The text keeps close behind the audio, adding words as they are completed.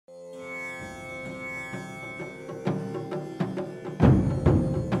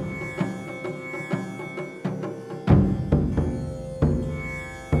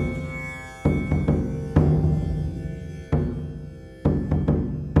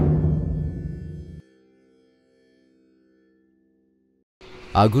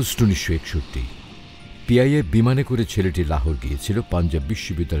August 1961 PIA বিমানে করে ছেলেটি লাহোর গিয়েছিল পাঞ্জাব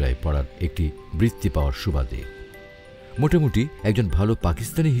বিশ্ববিদ্যালয়ে পড়ার একটি বৃত্তি পাওয়ার সুবাদে। মোটামুটি একজন ভালো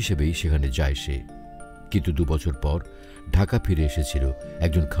পাকিস্তানি হিসেবেই সেখানে যায় সে, কিন্তু 2 বছর পর ঢাকা ফিরে এসেছিল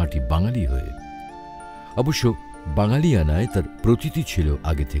একজন খাঁটি বাঙালি হয়ে। অবশ্য বাঙালিয়ানায় তার প্রতীতি ছিল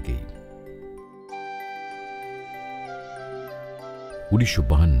আগে থেকেই।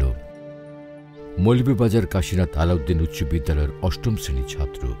 1952 মৌলভীবাজার কাশীনাথ আলাউদ্দিন উচ্চ বিদ্যালয়ের 8ম শ্রেণীর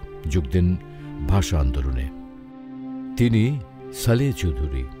ছাত্র, যোগ দেন ভাষা আন্দোলনে। তিনি সালেহ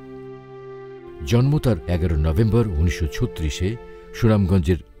চৌধুরী। জন্ম তার 11 নভেম্বর 1936-এ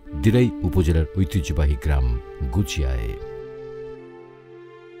সুনামগঞ্জের দিরাই উপজেলার ঐতিহ্যবাহী গ্রাম গুচিয়ায়।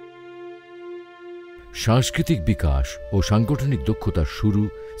 সাংস্কৃতিক বিকাশ ও সাংগঠনিক দক্ষতার শুরু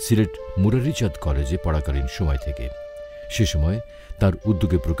সিলেট মুরারিচাঁদ কলেজে পড়াকালীন সময় থেকে। সে সময় তার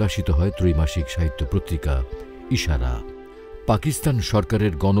উদ্যোগে প্রকাশিত হয় ত্রৈমাসিক সাহিত্য পত্রিকা ইশারা। পাকিস্তান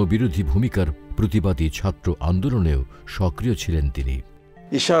সরকারের গণবিরোধী ভূমিকার প্রতিবাদী ছাত্র আন্দোলনেও সক্রিয় ছিলেন তিনি।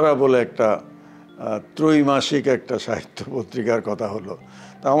 ইশারা বলে একটা ত্রৈমাসিক একটা সাহিত্য পত্রিকার কথা হলো।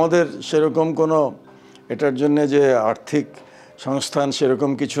 তা আমাদের সেরকম কোনো এটার জন্য যে আর্থিক সংস্থান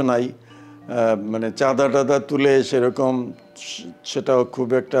সেরকম কিছু নাই, মানে চাঁদা টাদা তুলে সেরকম সেটাও খুব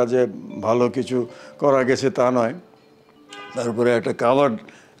একটা যে ভালো কিছু করা গেছে তা নয়। তারপরে একটা কাভার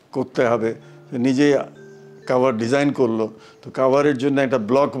করতে হবে, নিজেই কাভার ডিজাইন করলো, তো কাভারের জন্য একটা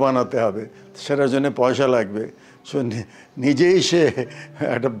ব্লক বানাতে হবে, সেটার জন্য পয়সা লাগবে। সো নিজেই সে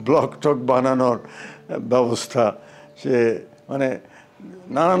একটা ব্লক টক বানানোর ব্যবস্থা, সে মানে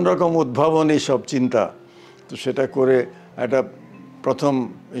নানান রকম উদ্ভাবনী সব চিন্তা, তো সেটা করে একটা প্রথম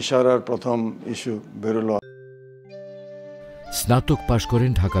ইশারার প্রথম ইস্যু বেরোলো। স্নাতক পাশ করেন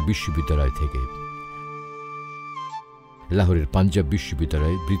ঢাকা বিশ্ববিদ্যালয় থেকে। লাহোরের পাঞ্জাব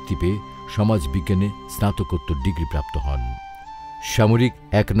বিশ্ববিদ্যালয়ে বৃত্তি পেয়ে সমাজবিজ্ঞানে স্নাতকোত্তর ডিগ্রি প্রাপ্ত হন। সামরিক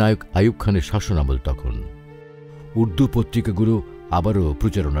একনায়ক আইয়ুব খানের শাসনামল তখন। উর্দু পত্রিকাগুলো আবারও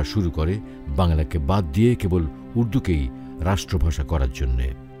প্রচারণা শুরু করে বাংলাকে বাদ দিয়ে কেবল উর্দুকেই রাষ্ট্রভাষা করার জন্যে।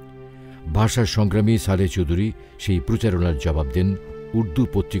 ভাষার সংগ্রামী সালেহ চৌধুরী সেই প্রচারণার জবাব দেন উর্দু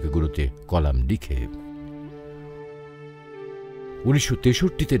পত্রিকাগুলোতে কলাম লিখে।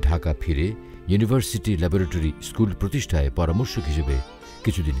 1963-তে ঢাকা ফিরে ইউনিভার্সিটি ল্যাবরেটরি স্কুল প্রতিষ্ঠায় পরামর্শক হিসেবে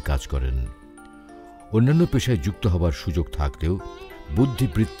কিছুদিন কাজ করেন। অন্যান্য পেশায় যুক্ত হবার সুযোগ থাকলেও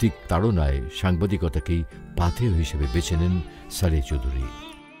বুদ্ধিবৃত্তিক তাড়নায় সাংবাদিকতাকেই পাথেয় হিসেবে বেছে নেন সালেহ চৌধুরী।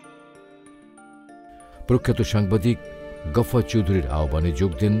 প্রখ্যাত সাংবাদিক গফফর চৌধুরীর আহ্বানে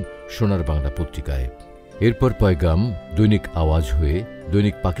যোগ দেন সোনার বাংলা পত্রিকায়। এরপর পয়গাম, দৈনিক আওয়াজ হয়ে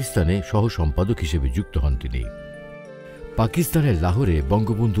দৈনিক পাকিস্তানে সহ সম্পাদক হিসেবে যুক্ত হন তিনি। পাকিস্তানের লাহোরে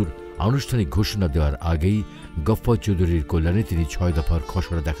বঙ্গবন্ধুর আনুষ্ঠানিক ঘোষণা দেওয়ার আগেই গফফর চৌধুরীর কল্যাণে তিনি 6 দফার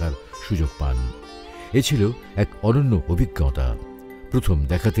খসড়া দেখার সুযোগ পান। এ ছিল এক অনন্য অভিজ্ঞতা। প্রথম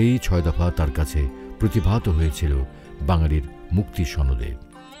দেখাতেই 6 দফা তার কাছে প্রতিভাত হয়েছিল বাঙালির মুক্তি সনদে।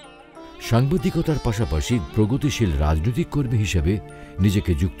 সাংবাদিকতার পাশাপাশি প্রগতিশীল রাজনৈতিক কর্মী হিসেবে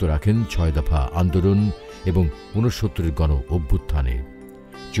নিজেকে যুক্ত রাখেন 6 দফা আন্দোলন এবং 69-এর গণ অভ্যুত্থানে।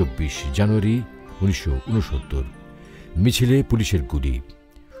 24 জানুয়ারি 1969 মিছিলে পুলিশের গুলি,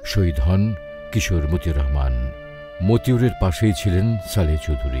 শহীদ হন কিশোর মতিউর রহমান। মতিউরের পাশেই ছিলেন সালেহ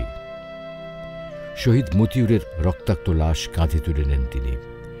চৌধুরী। শহীদ মতিউরের রক্তাক্ত লাশ কাঁধে তুলে নেন তিনি।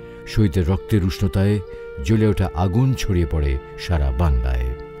 শহীদের রক্তের উষ্ণতায় জ্বলে ওঠা আগুন ছড়িয়ে পড়ে সারা বাংলায়।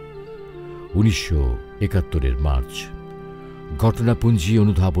 1971-এর মার্চ। ঘটনাপুঞ্জি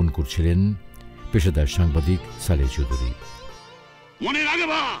অনুধাবন করছিলেন পেশাদার সাংবাদিক সালেহ চৌধুরী। মনে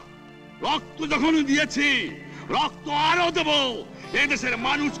রাখবা, রক্ত যখন দিয়েছি, রক্ত আরো দেব, এদেশের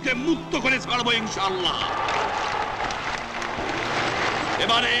মানুষকে মুক্ত করে ছাড়বো ইনশাআল্লাহ।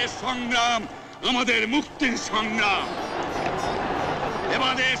 এবারে সংগ্রাম আমাদের মুক্তির সংগ্রাম,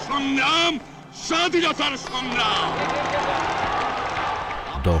 এবারে সংগ্রাম স্বাধীনতার সংগ্রাম।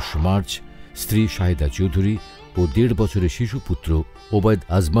 10 মার্চ স্ত্রী শাহিদা চৌধুরী ও 1.5 বছরের শিশুপুত্র ওবায়দ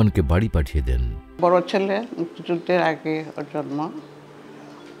আজমানকে বাড়ি পাঠিয়ে দেন। বড় ছেলে মুক্তিযুদ্ধের আগে ওর জন্ম,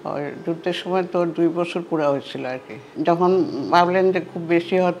 যুদ্ধের সময় তো 2 বছর পুরা হয়েছিল আর কি। যখন ভাবলেন যে খুব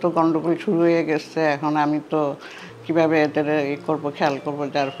বেশি হয়তো গন্ডগোল শুরু হয়ে গেছে, এখন আমি তো কিভাবে এদের করবো, খেয়াল করবো,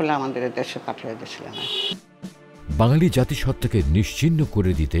 যার ফলে আমাদের দেশে পাঠিয়ে দিয়েছিলেন। বাঙালি জাতিসত্তাকে নিশ্চিহ্ন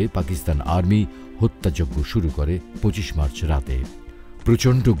করে দিতে পাকিস্তান আর্মি হত্যাযজ্ঞ শুরু করে 25 মার্চ রাতে।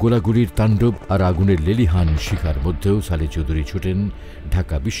 প্রচণ্ড গোলাগুলির তাণ্ডব আর আগুনের লেলিহান শিখার মধ্যেও সালেহ চৌধুরী ছুটেন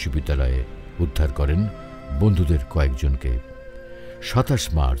ঢাকা বিশ্ববিদ্যালয়ে, উদ্ধার করেন বন্ধুদের কয়েকজনকে। 27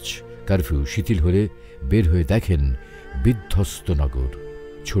 মার্চ কারফিউ শিথিল হলে বের হয়ে দেখেন বিধ্বস্ত নগর,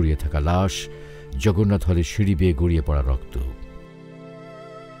 ছড়িয়ে থাকা লাশ, জগন্নাথ হলে সিঁড়ি বেয়ে গড়িয়ে পড়া রক্ত।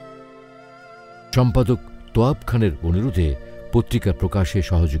 সম্পাদক তোয়াব খানের অনুরোধে পত্রিকা প্রকাশে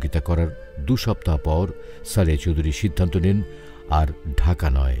সহযোগিতা করার 2 সপ্তাহ পর সালেহ চৌধুরী সিদ্ধান্ত নেন আর ঢাকা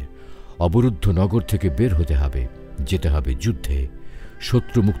নয়, অবরুদ্ধ নগর থেকে বের হতে হবে, যেতে হবে যুদ্ধে,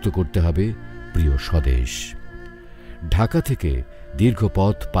 শত্রুমুক্ত করতে হবে প্রিয় স্বদেশ। ঢাকা থেকে দীর্ঘ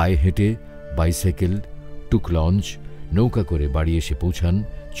পথ পায়ে হেঁটে, বাইসাইকেল, টুক লঞ্চ, নৌকা করে বাড়ি এসে পৌঁছান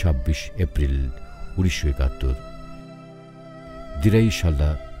 26 এপ্রিল 1971। দিরাই সাল্লা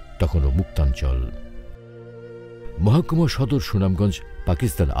তখনও মুক্তাঞ্চল। মহকুমা সদর সুনামগঞ্জ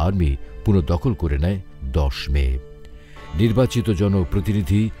পাকিস্তান আর্মি পুনঃদখল করে নেয় 10 মে। নির্বাচিত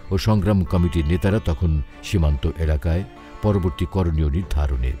জনপ্রতিনিধি ও সংগ্রাম কমিটির নেতারা তখন সীমান্ত এলাকায় পরবর্তী করণীয়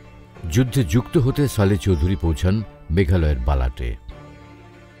নির্ধারণে। যুদ্ধে যুক্ত হতে সালেহ চৌধুরী পৌঁছান মেঘালয়ের বালাটে।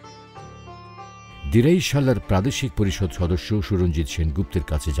 দিরাই সাল্লার প্রাদেশিক পরিষদ সদস্য সুরঞ্জিত সেনগুপ্তের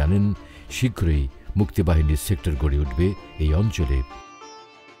কাছে জানেন শীঘ্রই মুক্তিবাহিনীর সেক্টর গড়ে উঠবে এই অঞ্চলে।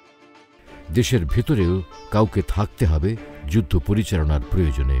 দেশের ভেতরেও কাউকে থাকতে হবে যুদ্ধ পরিচালনার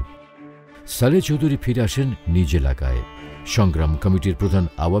প্রয়োজনে। সালেহ চৌধুরী ফিরে আসেন নিজ এলাকায়। সংগ্রাম কমিটির প্রধান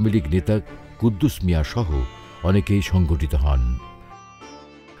আওয়ামী লীগ নেতা কুদ্দুস মিয়া সহ অনেকেই সংগঠিত হন।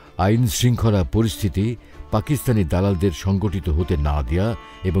 আইন শৃঙ্খলা পরিস্থিতি পাকিস্তানি দালালদের সংগঠিত হতে না দেয়া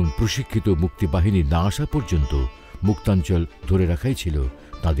এবং প্রশিক্ষিত মুক্তিবাহিনী না আসা পর্যন্ত মুক্তাঞ্চল ধরে রাখাই ছিল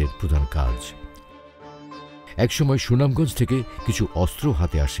তাদের প্রধান কাজ। একসময় সুনামগঞ্জ থেকে কিছু অস্ত্র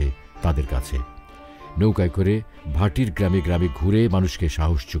হাতে আসে তাদের কাছে। নৌকায় করে ভাটির গ্রামে গ্রামে ঘুরে মানুষকে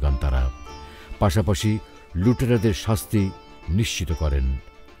সাহস যোগান তারা। পাশাপাশি লুটেরাদের শাস্তি নিশ্চিত করেন।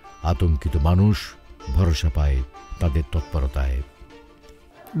 আতঙ্কিত মানুষ ভরসা পায় তাদের তৎপরতায়।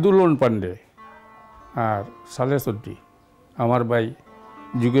 দুলন পান্ডে আর সালেহ চৌধুরী, আমার ভাই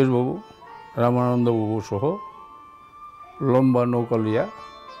যুগেশ বাবু, রামানন্দ বাবু সহ লম্বা নৌকা লিয়া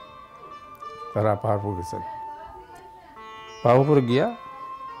তারা পাহাড় গেছেন। পাহাড় গিয়া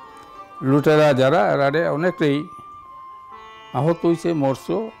লুটেরা যারা এরারে অনেকটাই আহত হয়েছে, মরছ,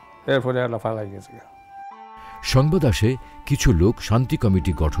 এরপরে এরা ফালাই গেছে। সংবাদ আসে কিছু লোক শান্তি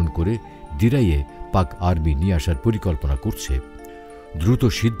কমিটি গঠন করে দিরাইয়ে পাক আর্মি নিয়ে আসার পরিকল্পনা করছে। দ্রুত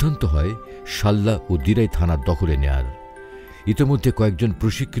সিদ্ধান্ত হয় সাল্লা ও দিরাই থানার দখলে নেয়ার। ইতিমধ্যে কয়েকজন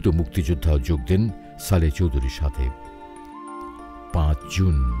প্রশিক্ষিত মুক্তিযোদ্ধাও যোগ দেন সালেহ চৌধুরীর সাথে। 5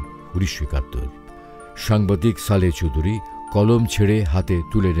 জুন 1971 সাংবাদিক সালেহ চৌধুরী কলম ছেড়ে হাতে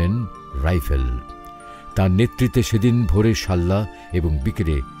তুলে নেন রাইফেল। তার নেতৃত্বে সেদিন ভোরে সাল্লা এবং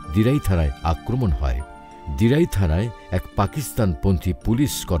বিকেলে দিরাই থানায় আক্রমণ হয়। দিরাই থানায় এক পাকিস্তানপন্থী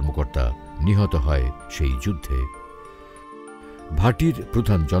পুলিশ কর্মকর্তা নিহত হয় সেই যুদ্ধে। ভাটির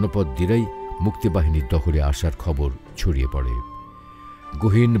প্রধান জনপদ দিরাই মুক্তিবাহিনীর দখলে আসার খবর ছড়িয়ে পড়ে।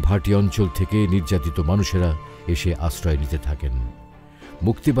 গহীন ভাটি অঞ্চল থেকে নির্যাতিত মানুষেরা এসে আশ্রয় নিতে থাকেন।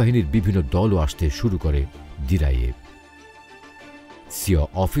 মুক্তিবাহিনীর বিভিন্ন দলও আসতে শুরু করে দিরাইয়ে। সিয়া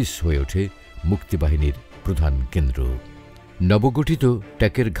অফিস হয়ে ওঠে মুক্তিবাহিনীর প্রধান কেন্দ্র। নবগঠিত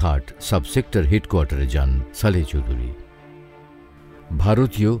ট্যাকের ঘাট সাবসেক্টর হেডকোয়ার্টারে যান সালেহ চৌধুরী।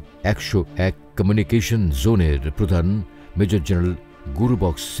 ভারতীয় 101 কমিউনিকেশন জোনের প্রধান মেজর জেনারেল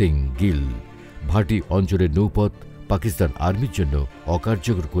গুরুবক্স সিং গিল ভাটি অঞ্চলের নৌপথ পাকিস্তান আর্মির জন্য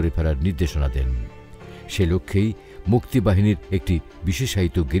অকার্যকর করে ফেলার নির্দেশনা দেন। সে লক্ষ্যেই মুক্তিবাহিনীর একটি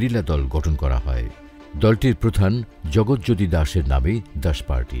বিশেষায়িত গেরিলা দল গঠন করা হয়। দলটির প্রধান জগৎজ্যোতি দাসের নামে দাস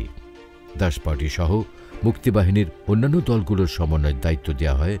পার্টি। দাস পার্টি সহ মুক্তিবাহিনীর অন্যান্য দলগুলোর সমন্বয়ের দায়িত্ব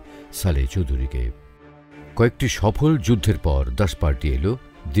দেওয়া হয় সালেহ চৌধুরীকে। কয়েকটি সফল যুদ্ধের পর দাস পার্টি এলো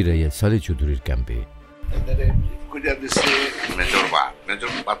দিরাইয়া সালেহ চৌধুরীর ক্যাম্পে।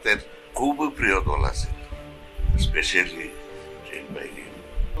 মেজর বাতের খুব প্রিয় দল আছে, স্পেশালি ট্রেন বাহিনী।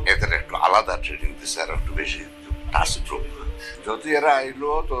 এদের একটু আলাদা ট্রেনিং দিচ্ছে, আর একটু বেশি টাস্ক ড্রপ। যদি এরা আইলো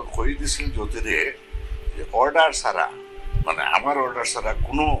তো কই দিছিল জ্যোতিরে অর্ডার ছাড়া, মানে আমার অর্ডার ছাড়া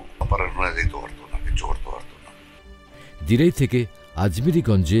কোনো অপারেশনে যেতে পারতো না, কিছু করতে পারতো না। দিরাই থেকে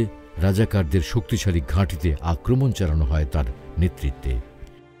আজমিরিগঞ্জে রাজাকারদের শক্তিশালী ঘাঁটিতে আক্রমণ চালানো হয় তার নেতৃত্বে।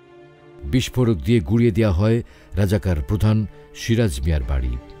 বিস্ফোরক দিয়ে গুড়িয়ে দেওয়া হয় রাজাকার প্রধান সিরাজ মিয়ার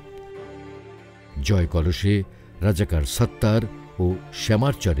বাড়ি। জয় কলসে রাজাকার সত্তার ও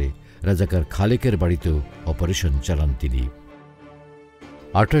শ্যামারচরে রাজাকার খালেকের বাড়িতেও অপারেশন চালান তিনি।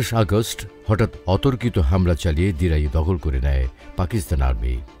 28 আগস্ট হঠাৎ অতর্কিত হামলা চালিয়ে দিরাই দখল করে নেয় পাকিস্তান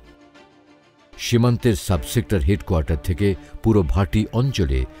আর্মি। সীমান্তের সাবসেক্টর হেডকোয়ার্টার থেকে পুরো ভাটি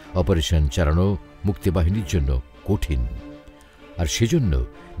অঞ্চলে অপারেশন চালানো মুক্তিবাহিনীর জন্য কঠিন, আর সেজন্য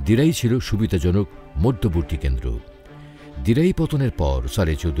দিরাই ছিল সুবিধাজনক মধ্যবর্তী কেন্দ্র। দিরাই পতনের পর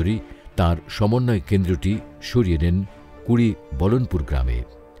সালেহ চৌধুরী তাঁর সমন্বয় কেন্দ্রটি সরিয়ে নেন কুড়ি বলনপুর গ্রামে।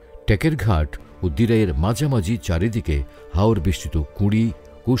 ট্যাকের ঘাট ও দিরাইয়ের মাঝামাঝি চারিদিকে হাওর বেষ্টিত কুড়ি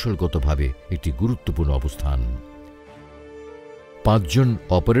কৌশলগতভাবে একটি গুরুত্বপূর্ণ অবস্থান। 5 জন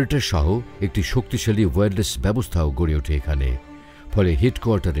অপারেটর সহ একটি শক্তিশালী ওয়্যারলেস ব্যবস্থাও গড়ে ওঠে এখানে, ফলে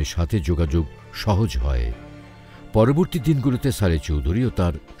হেডকোয়ার্টারের সাথে যোগাযোগ সহজ হয়। পরবর্তী দিনগুলোতে সালেহ চৌধুরী ও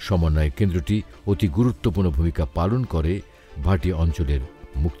তার সমন্বয় কেন্দ্রটি অতি গুরুত্বপূর্ণ ভূমিকা পালন করে ভাটি অঞ্চলের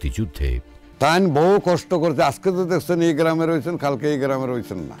মুক্তিযুদ্ধে। তাই বহু কষ্ট করছে। আজকে তো দেখছেন এই গ্রামে রয়েছেন, কালকে এই গ্রামে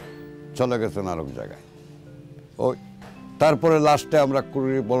রয়েছেন না, চলে গেছেন আরেক জায়গায়। ওই তারপরে লাস্টে আমরা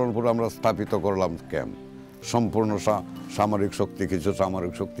বলনপুর আমরা স্থাপিত করলাম ক্যাম্প। সম্পূর্ণ সামরিক শক্তি, কিছু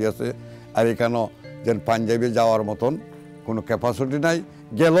সামরিক শক্তি আছে। আর এখানেও যেন পাঞ্জাবে যাওয়ার মতন কোনো ক্যাপাসিটি নাই,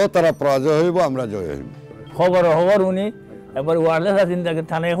 গেলেও তারা পরাজয় হইব, আমরা জয় হইব। খবর উনি একবার ওয়ারলেস আছেন, তাকে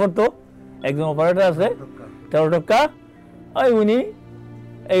থানায় করতো, একজন অপারেটর আছে 13 টাকা, ওই উনি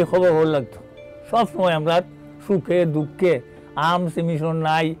এই খবর লাগতো সবসময়। আমরা সুখে দুঃখে আর্মস মিশন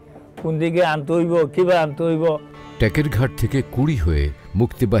নাই, কোন দিকে আনতে হইব, কিভাবে আনতে হইব। ট্যাকের ঘাট থেকে কুড়ি হয়ে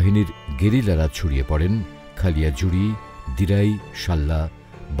মুক্তিবাহিনীর গেরিলারা ছড়িয়ে পড়েন খালিয়াজুড়ি, দিরাই, শাল্লা,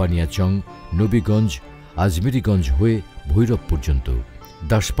 বানিয়াচং, নবীগঞ্জ, আজমেরিগঞ্জ হয়ে ভৈরব পর্যন্ত।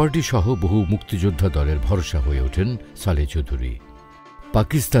 দাসপার্টি সহ বহু মুক্তিযোদ্ধা দলের ভরসা হয়ে ওঠেন সালেহ চৌধুরী।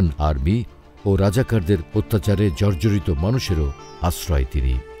 পাকিস্তান আর্মি ও রাজাকারদের অত্যাচারে জর্জরিত মানুষেরও আশ্রয়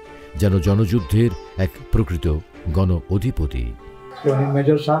তিনি, যেন জনযুদ্ধের এক প্রকৃত গণ অধিপতি।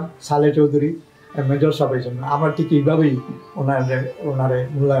 মেজর শাহ সালেহ চৌধুরী মেজর সাহেব, এই জন্য আমরা ঠিক এইভাবেই ওনারে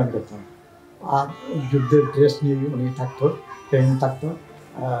মূল্যায়ন করতাম। আর যুদ্ধের ড্রেস নিয়ে উনি থাকতো, ট্রেনিং থাকতো,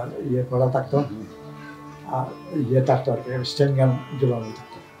 ইয়ে করা থাকতো, আর ইয়ে থাকতো আর কি, স্ট্যান্ড গান ঝুলানো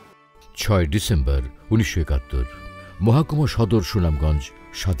থাকতো। 6 ডিসেম্বর 1971 মহকুমা সদর সুনামগঞ্জ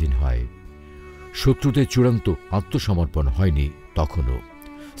স্বাধীন হয়। শত্রুদের চূড়ান্ত আত্মসমর্পণ হয়নি তখনও।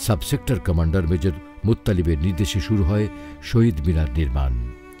 সাবসেক্টর কমান্ডার মেজর মুত্তালিবের নির্দেশে শুরু হয় শহীদ মিনার নির্মাণ।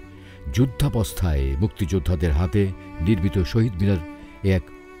 যুদ্ধাবস্থায় মুক্তিযোদ্ধাদের হাতে নির্মিত শহীদ মিনার এক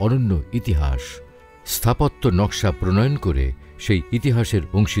অনন্য ইতিহাস। স্থাপত্য নকশা প্রণয়ন করে সেই ইতিহাসের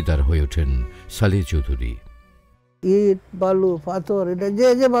অংশীদার হয়ে ওঠেন সালেহ চৌধুরী। ইট, বালু, পাথর, এটা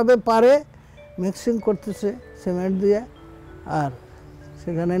যেভাবে পারে মিক্সিং করতেছে সিমেন্ট দিয়ে, আর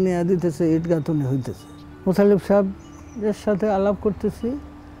সেখানে নিয়ে দিতেছে, ইট গাঁথুনি হইতেছে। মুতালিব সাহেবের সাথে আলাপ করতেছি,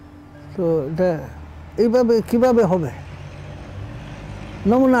 তো এটা এইভাবে কিভাবে হবে,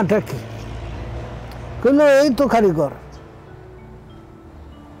 নমুনাটা কি? কিন্তু এই তো কারিগর।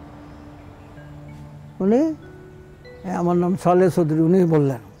 উনি, আমার নাম সালেহ চৌধুরী, উনি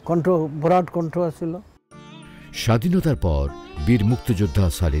বললেন, কণ্ঠ ভরাট কণ্ঠ আছিল। স্বাধীনতার পর বীর মুক্তিযোদ্ধা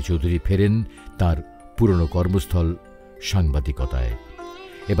সালেহ চৌধুরী ফেরেন তার পুরনো কর্মস্থল সাংবাদিকতায়।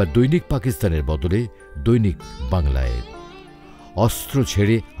 এবার দৈনিক পাকিস্তানের বদলে দৈনিক বাংলায়। অস্ত্র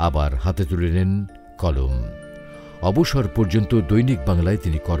ছেড়ে আবার হাতে তুলে নেন কলম। অবসর পর্যন্ত দৈনিক বাংলায়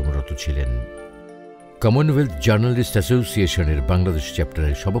তিনি কর্মরত ছিলেন। কমনওয়েলথ জার্নালিস্ট অ্যাসোসিয়েশনের বাংলাদেশ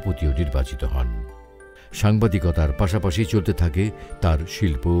চ্যাপ্টারের সভাপতিও নির্বাচিত হন। সাংবাদিকতার পাশাপাশি চলতে থাকে তার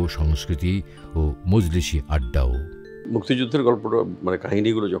শিল্প, সংস্কৃতি ও মজলিসি আড্ডাও। মুক্তিযুদ্ধের গল্পটা মানে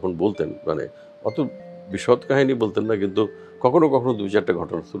কাহিনীগুলো যখন বলতেন, মানে অত বিশদ কাহিনী বলতেন না, কিন্তু কখনো কখনো 2-4টা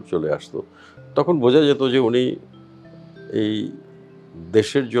ঘটনা চলে আসতো, তখন বোঝা যেত যে উনি এই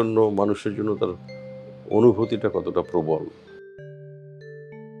দেশের জন্য, মানুষের জন্য তার অনুভূতিটা কতটা প্রবল।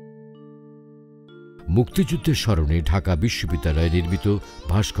 মুক্তিযুদ্ধের স্মরণে ঢাকা বিশ্ববিদ্যালয়ে নির্মিত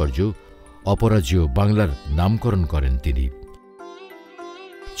ভাস্কর্য অপরাজেয় বাংলার নামকরণ করেন তিনি।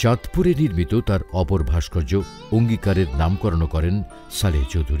 চাঁদপুরে নির্মিত তার অপর ভাস্কর্য অঙ্গীকারের নামকরণ করেন সালেহ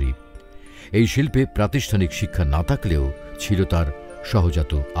চৌধুরী। এই শিল্পে প্রাতিষ্ঠানিক শিক্ষা না থাকলেও ছিল তার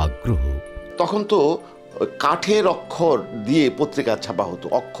সহজাত আগ্রহ। তখন তো কাঠের অক্ষর দিয়ে পত্রিকা ছাপা হতো,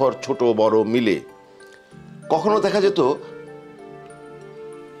 অক্ষর ছোট বড় মিলে। কখনো দেখা যেত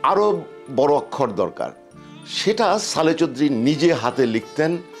আরো বড় অক্ষর দরকার, সেটা সালেহ চৌধুরী নিজে হাতে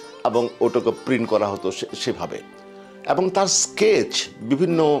লিখতেন এবং ওটাকে প্রিন্ট করা হতো সেভাবে। এবং তার স্কেচ,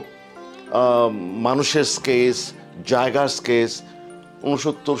 বিভিন্ন মানুষের স্কেচ, জায়গার স্কেচ,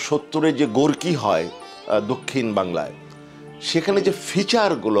 69-70 যে গোর্কি হয় দক্ষিণ বাংলায়, সেখানে যে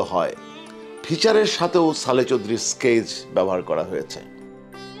ফিচারগুলো হয়, ফিচারের সাথেও সালেহ চৌধুরীর স্কেচ ব্যবহার করা হয়েছে।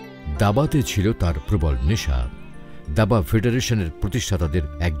 দাবাতে ছিল তার প্রবল নেশা। দাবা ফেডারেশনের প্রতিষ্ঠাতাদের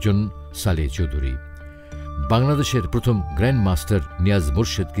একজন সালেহ চৌধুরী। বাংলাদেশের প্রথম গ্র্যান্ড মাস্টার নিয়াজ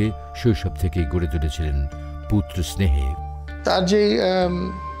মুর্শেদকে শৈশব থেকেই গড়ে তুলেছিলেন পুত্র স্নেহে। তার যে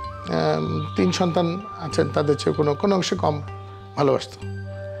 3 সন্তান আছেন, তাদের চেয়ে কোনো অংশে কম ভালোবাসত।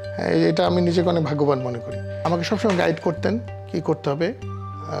 এটা আমি নিজেকে অনেক ভাগ্যবান মনে করি। আমাকে সবসময় গাইড করতেন কি করতে হবে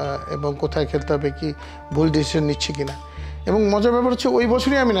এবং কোথায় খেলতে হবে, কি ভুল ডিসিশন নিচ্ছি কিনা। এবং মজার ব্যাপার হচ্ছে ওই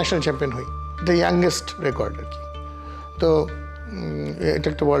বছরই আমি ন্যাশনাল চ্যাম্পিয়ন হই। এটা ইয়াংগেস্ট রেকর্ড আর কি। তো এটা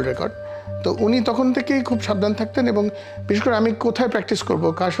একটা ওয়ার্ল্ড রেকর্ড। তো উনি তখন থেকেই খুব সাবধান থাকতেন এবং বিশেষ করে আমি কোথায় প্র্যাকটিস করব,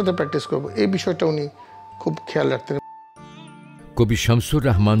 কার সাথে প্র্যাকটিস করব, এই বিষয়টা উনি খুব খেয়াল রাখতেন। কবি শামসুর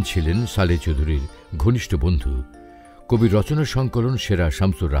রহমান ছিলেন সালেহ চৌধুরীর ঘনিষ্ঠ বন্ধু। কবির রচনা সংকলন সেরা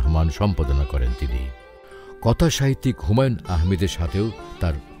শামসুর রহমান সম্পাদনা করেন তিনি। কথা সাহিত্যিক হুমায়ুন আহমেদের সাথেও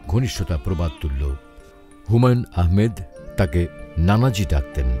তার ঘনিষ্ঠতা প্রবাদ তুল্য। হুমায়ুন আহমেদ তাকে নানাজি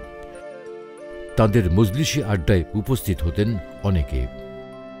ডাকতেন। তাদের মজলিসি আড্ডায় উপস্থিত হতেন অনেকে।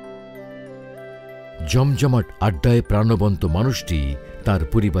 জমজমাট আড্ডায় প্রাণবন্ত মানুষটি তার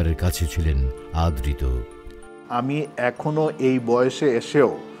পরিবারের কাছে ছিলেন আদৃত। আমি এখনো এই বয়সে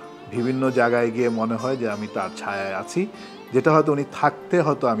এসেও বিভিন্ন জায়গায় গিয়ে মনে হয় যে আমি তার ছায়ায় আছি, যেটা হয়তো উনি থাকতে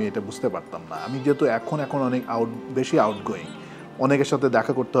হয়তো আমি এটা বুঝতে পারতাম না। আমি যেহেতু এখন অনেক বেশি আউটগোয়িং, অনেকের সাথে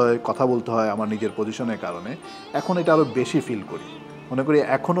দেখা করতে হয়, কথা বলতে হয় আমার নিজের পজিশনের কারণে, এখন এটা আরও বেশি ফিল করি। মনে করি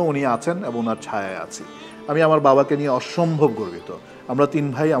এখনও উনি আছেন এবং ওনার ছায়ায় আছি। আমি আমার বাবাকে নিয়ে অসম্ভব গর্বিত। আমরা 3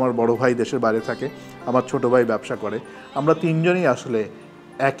 ভাই, আমার বড় ভাই দেশের বাইরে থাকে, আমার ছোট ভাই ব্যবসা করে। আমরা 3জনই আসলে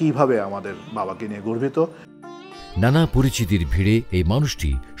একইভাবে আমাদের বাবাকে নিয়ে গর্বিত। নানা পরিচিতির ভিড়ে এই মানুষটি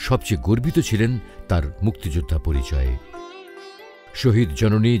সবচেয়ে গর্বিত ছিলেন তার মুক্তিযোদ্ধা পরিচয়ে। শহীদ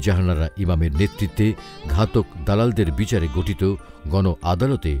জননী জাহানারা ইমামের নেতৃত্বে ঘাতক দালালদের বিচারে গঠিত গণ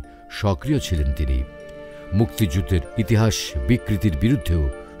আদালতে সক্রিয় ছিলেন তিনি। মুক্তিযুদ্ধের ইতিহাস বিকৃতির বিরুদ্ধেও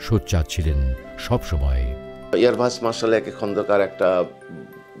সোচ্চার ছিলেন সবসময়। ইয়ারভাস মার্শাল একে খন্দকার একটা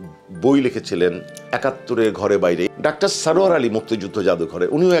বই লিখেছিলেন ৭১ ঘরে বাইরে। ডাক্তার সারোয়ার আলী মুক্তিযুদ্ধ জাদুঘরে,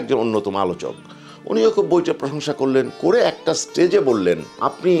 উনিও একজন অন্যতম আলোচক। উনিও খুব বইটা প্রশংসা করলেন, করে একটা স্টেজে বললেন,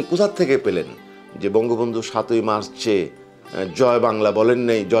 আপনি কোথা থেকে পেলেন যে বঙ্গবন্ধু ৭ই মার্চে জয় বাংলা বলেন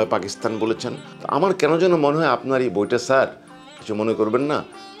নেই, জয় পাকিস্তান বলেছেন? আমার কেন যেন মনে হয় আপনার এই বইটা স্যার, কিছু মনে করবেন না,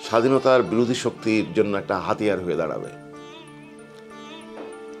 স্বাধীনতার বিরোধী শক্তির জন্য একটা হাতিয়ার হয়ে দাঁড়াবে।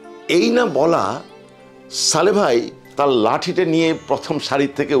 এই না বলা, সালে ভাই তার লাঠিটা নিয়ে প্রথম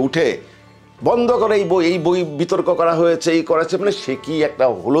সারির থেকে উঠে বন্ধ করে এই বই বিতর্ক করা হয়েছে, এই করেছে, মানে সে কি একটা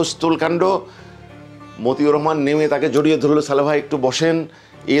হুলস্থুল কাণ্ড। মতিউর রহমান নেমে তাকে জড়িয়ে ধরলো, সালে ভাই একটু বসেন,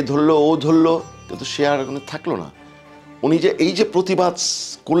 এ ধরলো ও ধরলো, কিন্তু সে আর ওখানে থাকলো না। উনি যে এই যে প্রতিবাদ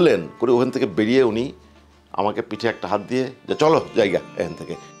করলেন, করে ওখান থেকে বেরিয়ে উনি আমাকে পিঠে একটা হাত দিয়ে যে চলো জায়গা এখান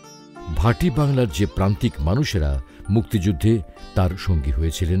থেকে। ভাটি বাংলার যে প্রান্তিক মানুষেরা মুক্তিযুদ্ধে তার সঙ্গী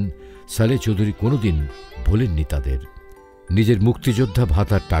হয়েছিলেন, সালেহ চৌধুরী কোনোদিন ভোলেননি তাদের। নিজের মুক্তিযোদ্ধা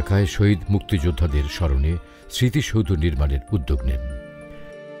ভাতার টাকায় শহীদ মুক্তিযোদ্ধাদের স্মরণে স্মৃতিসৌধ নির্মাণের উদ্যোগ নেন।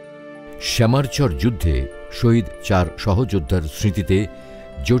 শ্যামারচর যুদ্ধে শহীদ 4 সহযোদ্ধার স্মৃতিতে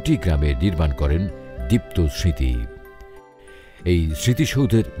জটি গ্রামে নির্মাণ করেন দীপ্ত স্মৃতি। এই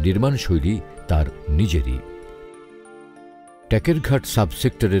স্মৃতিসৌধের নির্মাণশৈলী তার নিজেরই। ট্যাকেরঘাট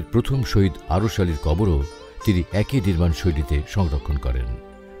সাবসেক্টরের প্রথম শহীদ আরশ আলীর কবরও তিনি একই নির্মাণশৈলীতে সংরক্ষণ করেন।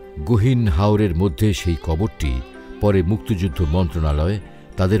 গহীন হাওরের মধ্যে সেই কবরটি পরে মুক্তিযুদ্ধ মন্ত্রণালয়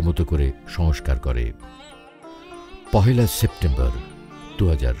তাদের মতো করে সংস্কার করে। 1 সেপ্টেম্বর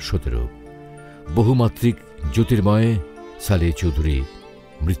 2017 বহুমাত্রিক জ্যোতির্ময় সালেহ চৌধুরী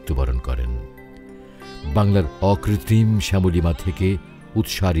মৃত্যুবরণ করেন। বাংলার অকৃত্রিম শ্যামলিমা থেকে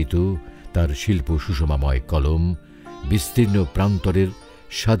উৎসারিত তার শিল্প সুষমাময় কলম বিস্তীর্ণ প্রান্তরের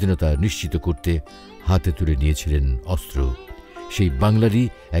স্বাধীনতা নিশ্চিত করতে হাতে তুলে নিয়েছিলেন অস্ত্র। সেই বাংলারই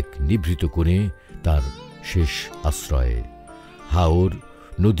এক নিভৃত কোণে তার শেষ আশ্রয়। হাওর,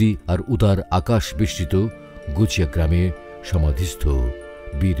 নদী আর উদার আকাশ বেষ্টিত গুচিয়া গ্রামে সমাধিস্থ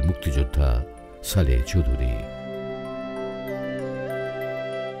বীর মুক্তিযোদ্ধা সালেহ চৌধুরী।